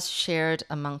 13 of us shared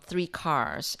among 3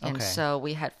 cars, and Okay. so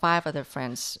we had 5 other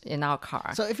friends in our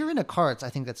car. So if you're in a car, I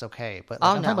think that's okay. But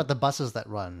Oh, I'm no. talking about the buses that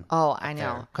run. Oh, I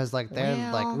know. Because like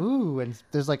they're like Well- ooh, and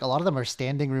there's like a lot of them are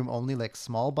standing room only, like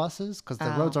small buses, because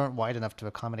the Oh. roads aren't wide enough to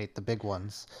accommodate the big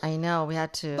ones. I know. We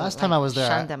had to Last time I was there,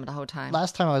 shun them the whole time.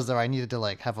 Last time I was there, I needed to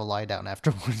like have a lie down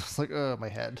afterwards. I was like, oh, my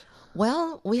head.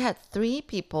 Well, we had 3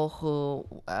 people who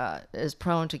is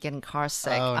prone to getting car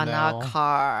sick Oh, on no. our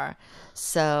car.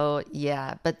 So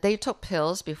yeah, but they took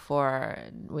pills before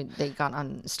they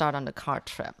start on the car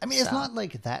trip. I mean, it's so. not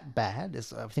like that bad.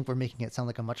 I think we're making it sound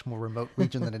like a much more remote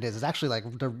region than it is. It's actually like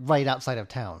they're right outside of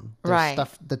town. There's Right.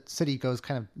 Stuff. The city goes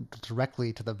kind of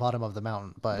directly to the bottom of the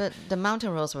mountain, But the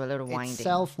mountain roads were a little winding.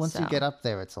 itself, once you so- get up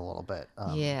there, it's a little bit.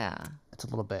 yeah. It's a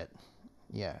little bit.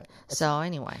 Yeah. So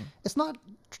anyway, It's not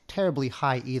terribly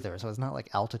high either, so it's not like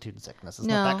altitude sickness. It's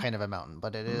not No. that kind of a mountain,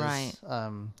 but it is. Right.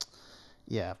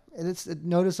 Yeah, it's a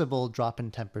noticeable drop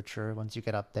in temperature once you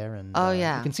get up there, and Oh,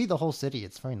 yeah. you can see the whole city.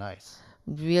 It's very nice.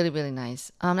 really, really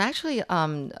nice. Actually,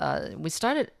 we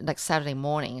started like Saturday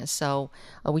morning, so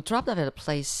we dropped off at a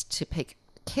place to pick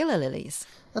killer lilies.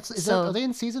 Are they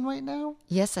in season right now?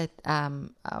 Yes, right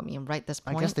this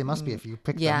I point. guess they must be if you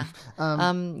pick Yeah.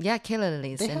 them. Yeah, killer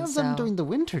lilies. They and have them so- during the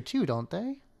winter too, don't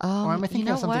they? Or am I thinking you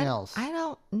know of something what? else? I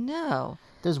don't know.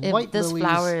 There's If white this lilies.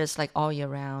 flower is like all year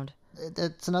round.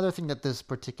 It's another thing that this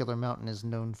particular mountain is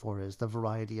known for is the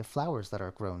variety of flowers that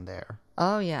are grown there.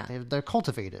 Oh yeah. They're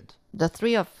cultivated. The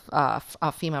 3 of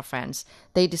our female friends,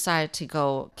 they decided to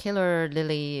go killer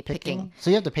lily picking. So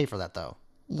you have to pay for that though.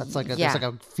 That's like Yeah. there's like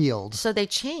a field. So they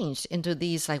changed into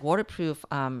these like waterproof,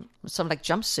 sort of like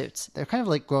jumpsuits. They're kind of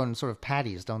like grown sort of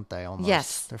patties, don't they? Almost.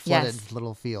 Yes, They're flooded yes.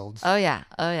 little fields Oh yeah,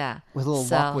 oh yeah. with little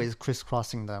So- walkways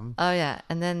crisscrossing them. Oh yeah,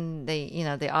 and then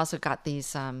they also got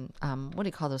these what do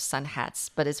you call those sun hats?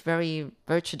 But it's very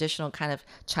very traditional kind of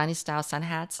Chinese style sun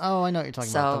hats. Oh, I know what you're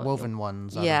talking about. So- The woven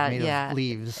ones yeah, made yeah. of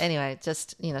leaves. Anyway,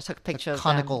 just took a picture of them.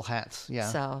 Conical hats. Yeah.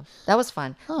 So that was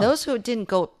fun. Those who didn't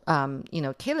go,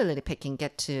 killer lily picking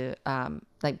get to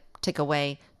like take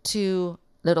away 2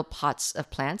 little pots of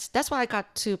plants. That's why I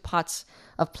got 2 pots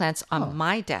of plants on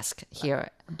my desk here.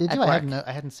 Did at you? work.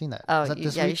 I hadn't seen that. Oh, Is that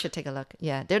this yeah, you week? should take a look.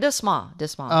 Yeah, they're small. They're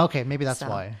small. Oh, okay, maybe that's So,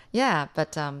 why. Yeah,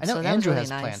 but I know so that Andrew was really has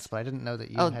nice. plants, but I didn't know that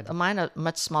you Oh, had. mine are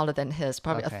much smaller than his,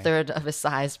 probably Okay. a third of his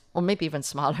size, or maybe even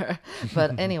smaller.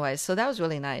 But anyway, so that was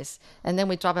really nice. And then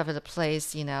we dropped off at a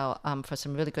place, for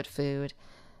some really good food.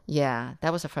 Yeah,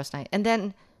 that was the first night. And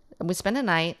then we spent the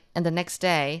night, and the next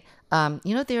day,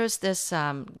 there's this,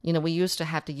 we used to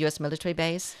have the U.S. military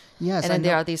base. Yes, And I then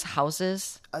there know. are these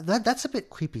houses. That's a bit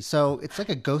creepy. So it's like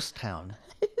a ghost town.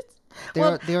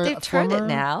 Well, They're they've turned it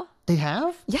now. They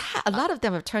have? Yeah, a lot of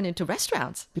them have turned into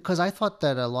restaurants. Because I thought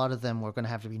that a lot of them were going to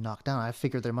have to be knocked down. I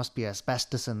figured there must be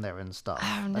asbestos in there and stuff. Oh,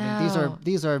 I mean, no.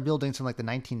 these are buildings from like the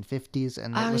 1950s,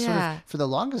 and it Oh, was sort yeah. of for the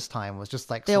longest time was just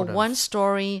like They're sort of,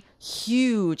 1-story,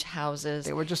 huge houses.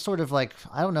 They were just sort of like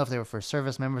I don't know if they were for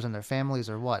service members and their families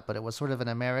or what, but it was sort of an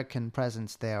American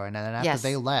presence there. And then after Yes.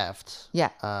 they left, Yeah.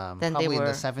 Then they probably in were-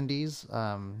 the 70s,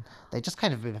 they just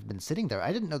kind of have been sitting there.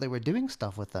 I didn't know they were doing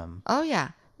stuff with them. Oh, yeah.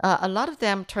 A lot of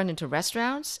them turned into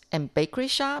restaurants and bakery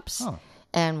shops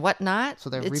and whatnot. So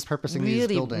they're It's repurposing these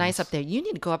really buildings. nice up there. You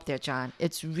need to go up there, John.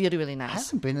 It's really, really I nice.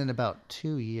 haven't been in about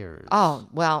 2 years. Oh,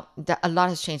 well, a lot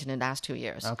has changed in the last 2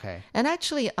 years. Okay. And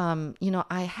actually,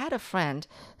 I had a friend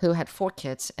who had 4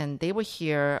 kids, and they were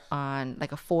here on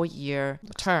like a 4-year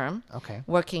term. Okay.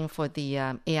 Working for the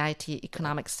AIT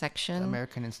economics section.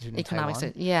 American Institute in Economics,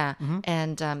 Taiwan. yeah.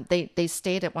 And they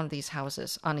stayed at one of these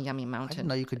houses on the Yami Mountain. didn't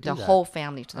know you could do the that. whole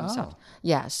family to themselves. Oh.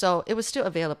 Yeah, so it was still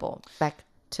available back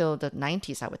till the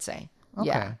 90s, I would say.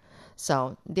 Yeah. Okay.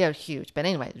 So they're huge. But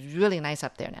anyway, really nice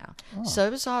up there now. Oh. So it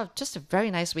was all just a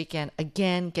very nice weekend.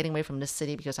 Again, getting away from the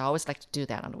city because I always like to do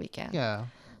that on the weekend. Yeah.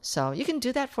 So you can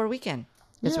do that for a weekend.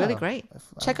 It's really Yeah. great.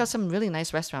 Check out some really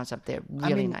nice restaurants up there.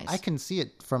 Really I mean, nice. I can see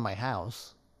it from my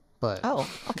house, but Oh,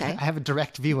 okay. I have a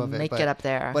direct view of it. Make but, it up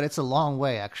there. but it's a long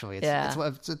way actually. Yeah.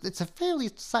 It's a fairly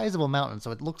sizable mountain,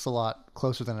 so it looks a lot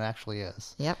closer than it actually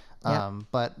is. Yep. Yep.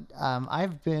 But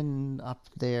I've been up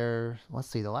there. Let's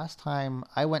see. The last time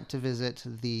I went to visit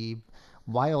the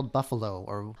wild buffalo,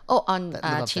 or Oh, on that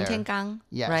live up there. Qingtiangang,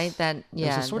 Yes. right? That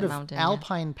yeah, There's a sort the of mountain, yeah.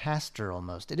 alpine pasture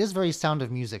almost. It is very Sound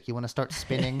of Music. You want to start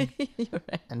spinning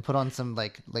and put on some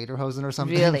like lederhosen or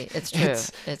something. Really, it's true.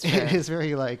 It's true. It is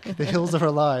very like the hills are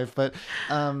alive. But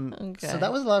so Okay.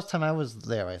 that was the last time I was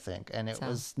there, I think, and it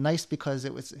was nice because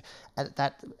it was at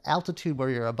that altitude where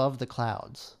you're above the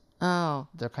clouds. Oh,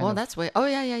 They're kind well, of- that's way. Oh,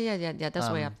 yeah. That's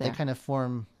way up there. They kind of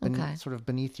form Okay. sort of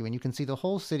beneath you, and you can see the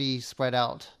whole city spread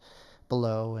out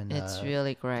below. And It's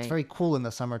really great. It's very cool in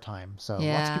the summertime. So lots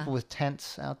Yeah. of people with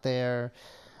tents out there.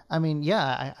 I mean,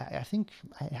 yeah, I think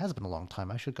it has been a long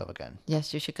time. I should go again.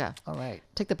 Yes, you should go. All right.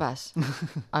 Take the bus.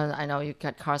 I know you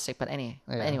got car sick, but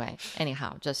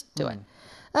anyhow, just do it.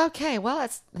 Okay, well, I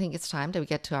think it's time that we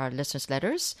get to our listeners'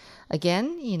 letters.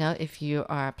 Again, if you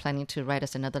are planning to write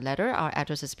us another letter, our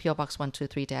address is PO Box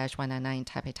 123-199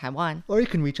 Taipei, Taiwan. Or you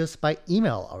can reach us by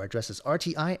email. Our address is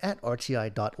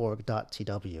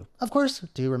rti@rti.org.tw. Of course,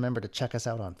 do remember to check us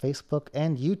out on Facebook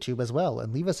and YouTube as well,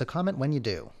 and leave us a comment when you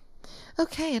do.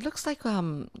 Okay, it looks like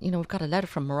we've got a letter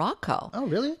from Morocco. Oh,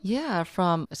 really? Yeah,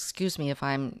 from, excuse me if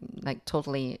I'm like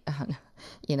totally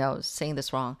saying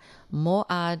this wrong,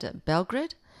 Moad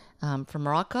Belgrade. From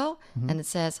Morocco, and it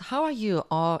says, "How are you,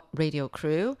 all radio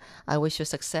crew? I wish you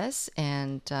success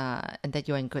and that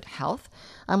you're in good health.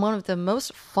 I'm one of the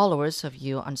most followers of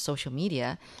you on social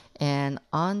media and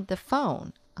on the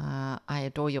phone. I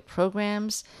adore your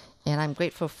programs, and I'm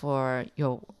grateful for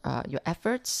your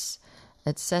efforts."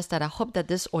 It says that I hope that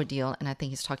this ordeal, and I think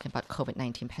he's talking about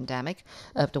COVID-19 pandemic,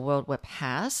 of the world will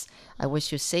pass. I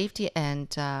wish you safety and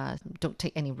don't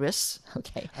take any risks.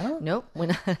 Okay. Nope. We're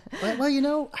not.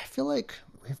 Well, I feel like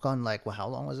we've gone how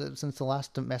long was it since the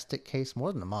last domestic case?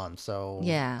 More than a month. So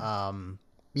yeah.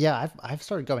 I've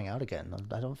started going out again.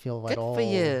 I don't feel Good at all. for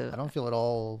you. I don't feel at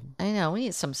all. I know, we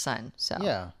need some sun. So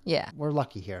Yeah. We're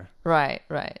lucky here. Right.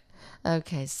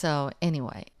 Okay, so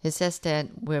anyway, it says that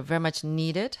we're very much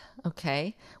needed,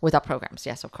 okay, with our programs.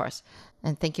 Yes, of course.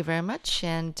 And thank you very much.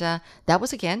 And that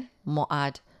was, again,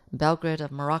 Moad Belgrade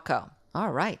of Morocco.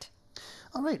 All right.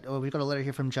 Well, we've got a letter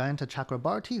here from Jayanta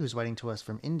Chakrabarti, who's writing to us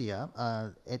from India.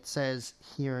 It says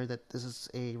here that this is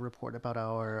a report about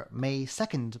our May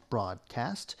 2nd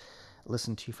broadcast,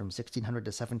 listened to from 1600 to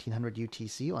 1700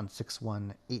 UTC on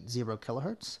 6180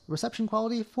 kilohertz. Reception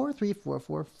quality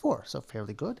 43444, so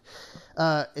fairly good.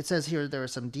 It says here there are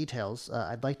some details.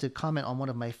 I'd like to comment on one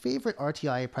of my favorite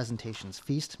RTI presentations,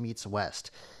 Feast Meets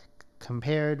West.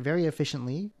 Compared very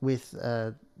efficiently with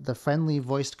the friendly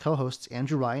voiced co-hosts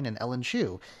Andrew Ryan and Ellen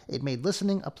Chu, it made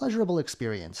listening a pleasurable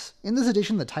experience. In this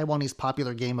edition, the Taiwanese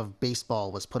popular game of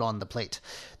baseball was put on the plate.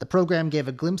 The program gave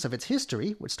a glimpse of its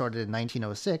history, which started in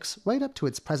 1906, right up to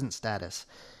its present status.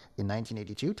 In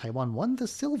 1982, Taiwan won the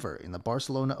silver in the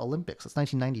Barcelona Olympics. That's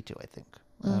 1992, I think.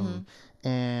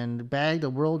 And bagged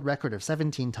a world record of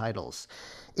 17 titles.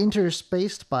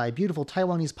 Interspaced by beautiful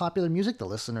Taiwanese popular music, the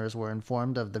listeners were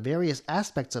informed of the various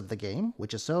aspects of the game,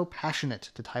 which is so passionate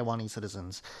to Taiwanese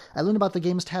citizens. I learned about the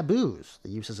game's taboos,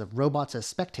 the uses of robots as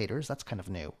spectators, that's kind of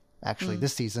new, actually,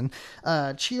 this season,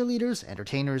 cheerleaders,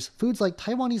 entertainers, foods like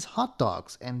Taiwanese hot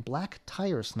dogs, and black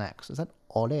tire snacks. Is that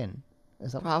oren?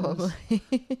 Is that Probably.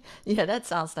 Yeah, that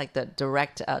sounds like the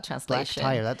direct Black translation.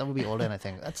 tire, that would be oren, I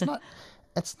think. That's not...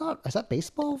 It's not. Is that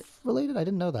baseball related? I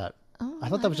didn't know that. I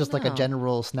thought that was just like a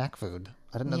general snack food.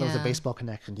 I didn't know there was a Yeah. baseball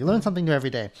connection. You learn something new every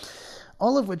day.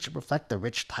 All of which reflect the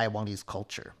rich Taiwanese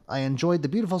culture. I enjoyed the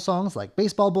beautiful songs like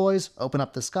Baseball Boys, Open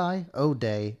Up the Sky, Oh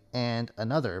Day, and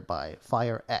Another by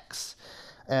Fire X.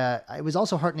 It was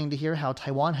also heartening to hear how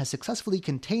Taiwan has successfully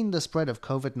contained the spread of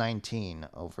COVID-19.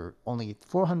 Over only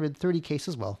 430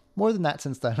 cases, well, more than that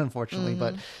since then, unfortunately,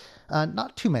 but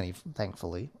not too many,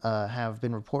 thankfully, have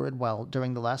been reported, while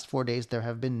during the last 4 days there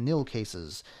have been nil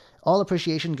cases. All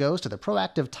appreciation goes to the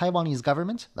proactive Taiwanese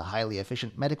government, the highly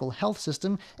efficient medical health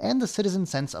system, and the citizen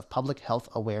sense of public health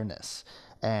awareness.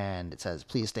 And it says,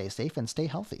 please stay safe and stay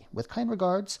healthy. With kind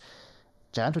regards,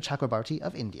 Jayanta Chakrabarti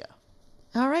of India.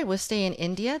 All right, we'll stay in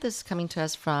India. This is coming to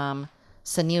us from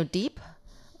Sunil Deep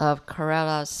of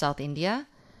Kerala, South India.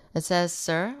 It says,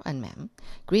 Sir and Ma'am,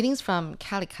 greetings from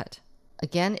Calicut.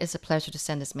 Again, it's a pleasure to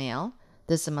send this mail.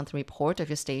 This is a monthly report of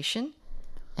your station,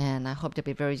 and I hope to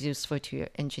be very useful to your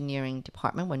engineering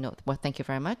department. Well, thank you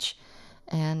very much.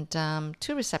 And 2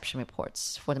 reception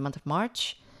reports for the month of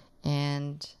March.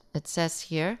 And it says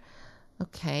here,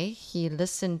 okay, he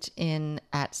listened in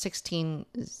at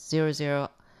 1600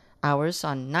 hours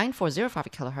on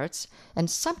 9405 kilohertz and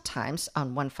sometimes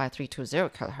on 15320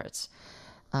 kilohertz.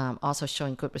 Also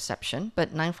showing good reception,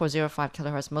 but 9405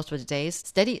 kilohertz most of the days,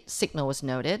 steady signal was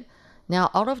noted.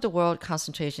 Now, all over the world,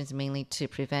 concentration is mainly to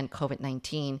prevent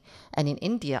COVID-19, and in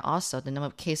India also, the number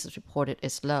of cases reported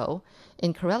is low.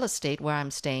 In Kerala state, where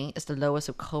I'm staying, is the lowest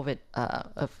of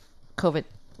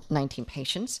COVID-19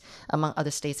 patients among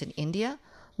other states in India.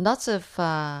 Lots of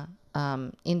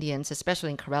Indians, especially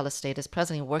in Kerala state, is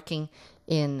presently working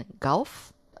in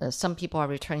Gulf. Some people are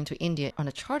returning to India on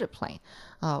a chartered plane.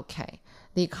 Okay.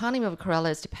 The economy of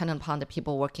Kerala is dependent upon the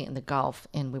people working in the Gulf,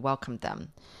 and we welcome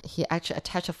them. He actually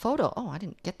attached a photo, I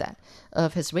didn't get that,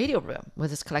 of his radio room with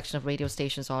his collection of radio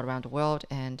stations all around the world,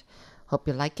 and hope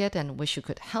you like it and wish you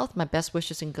good health. My best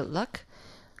wishes and good luck.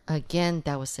 Again,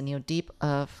 that was the Neil Deep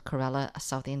of Kerala,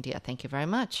 South India. Thank you very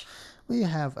much. We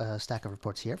have a stack of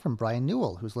reports here from Brian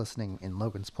Newell, who's listening in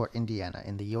Logansport, Indiana,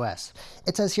 in the U.S.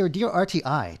 It says here, Dear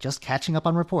RTI, just catching up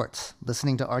on reports.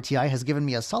 Listening to RTI has given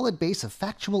me a solid base of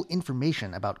factual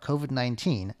information about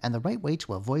COVID-19 and the right way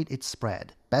to avoid its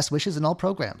spread. Best wishes in all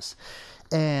programs.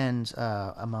 And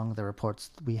among the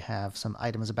reports, we have some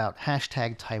items about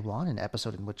hashtag Taiwan, an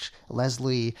episode in which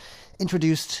Leslie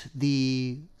introduced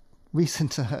the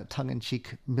recent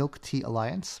tongue-in-cheek milk tea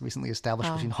alliance recently established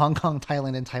between Hong Kong,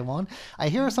 Thailand, and Taiwan. I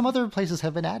hear some other places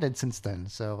have been added since then.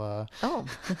 So,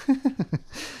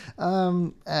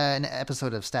 an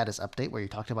episode of Status Update where you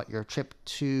talked about your trip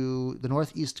to the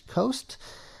Northeast Coast.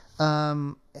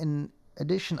 An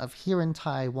edition of Here in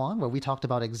Taiwan where we talked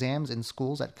about exams in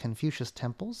schools at Confucius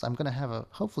temples. I'm going to have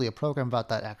hopefully a program about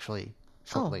that actually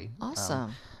shortly. Oh,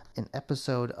 awesome. An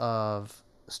episode of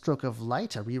Stroke of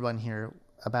Light, a rerun here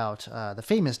about the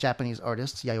famous Japanese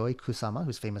artist Yayoi Kusama,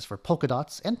 who's famous for polka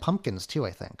dots and pumpkins too, I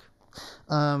think.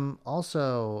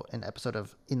 Also, an episode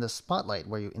of In the Spotlight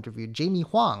where you interviewed Jamie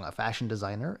Huang, a fashion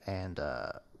designer, and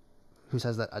who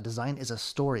says that a design is a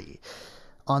story.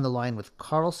 On the Line with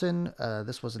Carlson,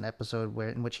 this was an episode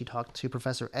in which he talked to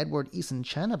Professor Edward Eason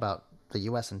Chen about the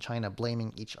U.S. and China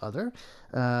blaming each other.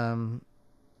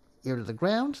 Ear to the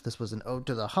Ground, this was an ode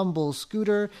to the humble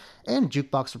scooter, and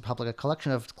Jukebox Republic, a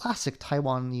collection of classic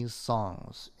Taiwanese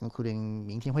songs, including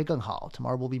明天会更好,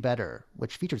 Tomorrow Will Be Better,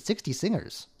 which featured 60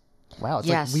 singers. Wow, it's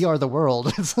like We Are the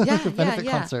World. It's like a benefit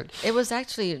concert. It was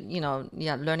actually,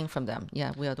 learning from them.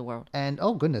 Yeah, We Are the World. And,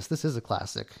 oh goodness, this is a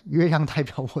classic. 月亮代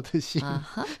表我的心.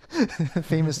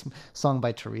 Famous song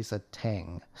by Teresa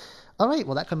Tang. All right,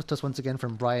 well, that comes to us once again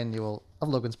from Brian Newell of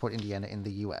Logansport, Indiana in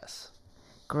the U.S.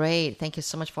 Great. Thank you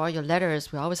so much for all your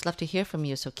letters. We always love to hear from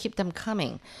you, so keep them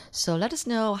coming. So let us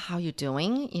know how you're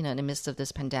doing, in the midst of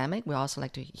this pandemic. We also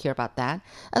like to hear about that,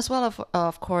 as well as,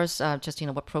 of course, just,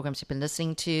 what programs you've been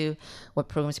listening to, what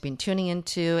programs you've been tuning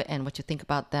into, and what you think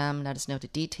about them. Let us know the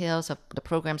details of the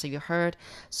programs that you heard.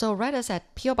 So write us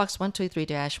at PO Box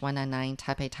 123-199,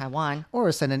 Taipei, Taiwan. Or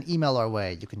send an email our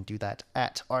way. You can do that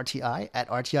at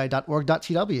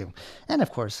rti@rti.org.tw. And,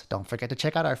 of course, don't forget to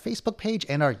check out our Facebook page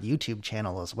and our YouTube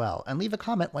channel as well, and leave a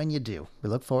comment when you do. We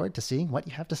look forward to seeing what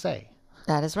you have to say.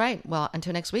 That is right. Well,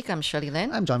 until next week, I'm Shirley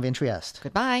Lin. I'm John Van Trieste.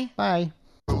 Goodbye. Bye.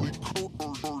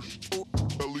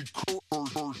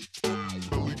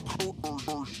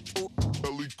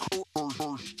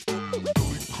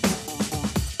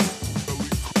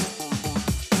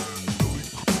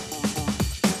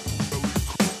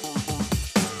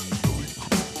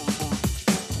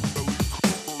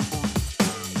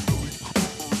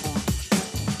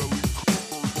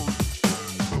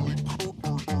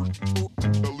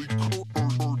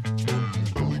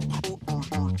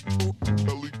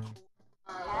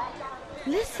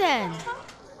 Listen.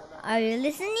 Are you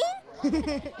listening?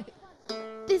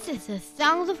 This is the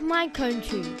sound of my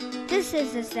country. This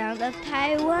is the sound of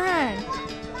Taiwan.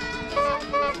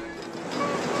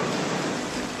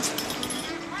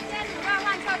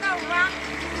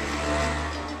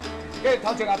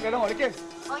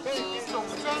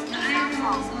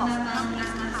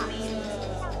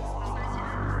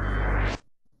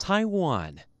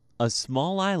 Taiwan, a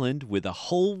small island with a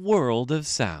whole world of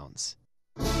sounds.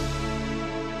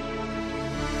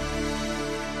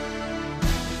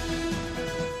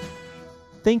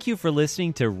 Thank you for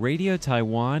listening to Radio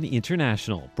Taiwan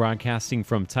International, broadcasting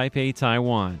from Taipei,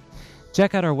 Taiwan.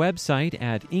 Check out our website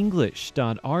at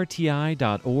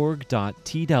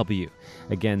english.rti.org.tw.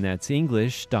 Again, that's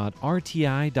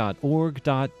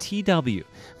english.rti.org.tw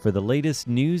for the latest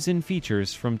news and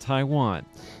features from Taiwan.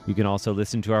 You can also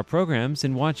listen to our programs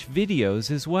and watch videos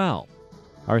as well.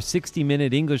 Our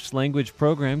 60-minute English language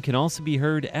program can also be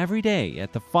heard every day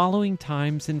at the following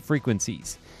times and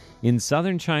frequencies. In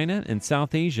southern China and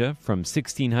South Asia from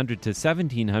 1600 to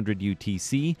 1700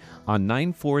 UTC on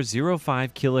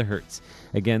 9405 kHz.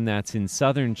 Again, that's in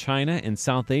southern China and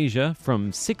South Asia from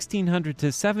 1600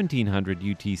 to 1700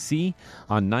 UTC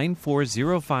on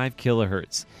 9405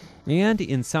 kHz. And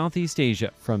in Southeast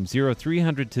Asia from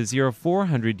 0300 to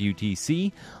 0400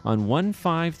 UTC on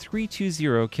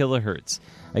 15320 kHz.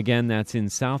 Again, that's in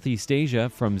Southeast Asia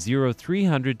from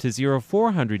 0300 to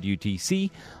 0400 UTC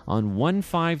on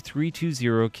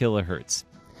 15320 kHz.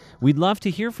 We'd love to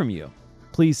hear from you.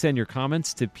 Please send your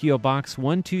comments to P.O. Box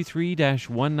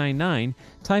 123-199,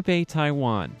 Taipei,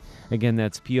 Taiwan. Again,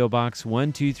 that's P.O. Box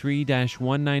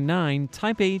 123-199,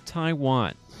 Taipei,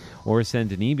 Taiwan. Or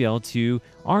send an email to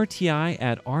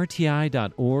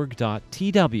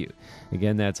rti@rti.org.tw.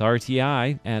 Again, that's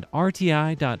rti@rti.org.tw.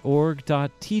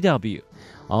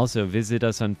 Also, visit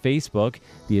us on Facebook.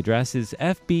 The address is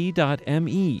fb.me/Radio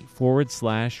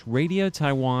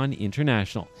Taiwan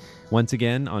International. Once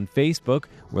again, on Facebook,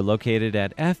 we're located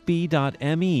at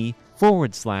fb.me/Radio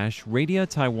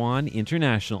Taiwan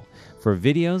International for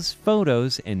videos,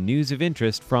 photos, and news of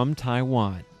interest from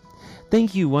Taiwan.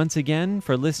 Thank you once again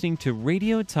for listening to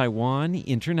Radio Taiwan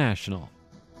International.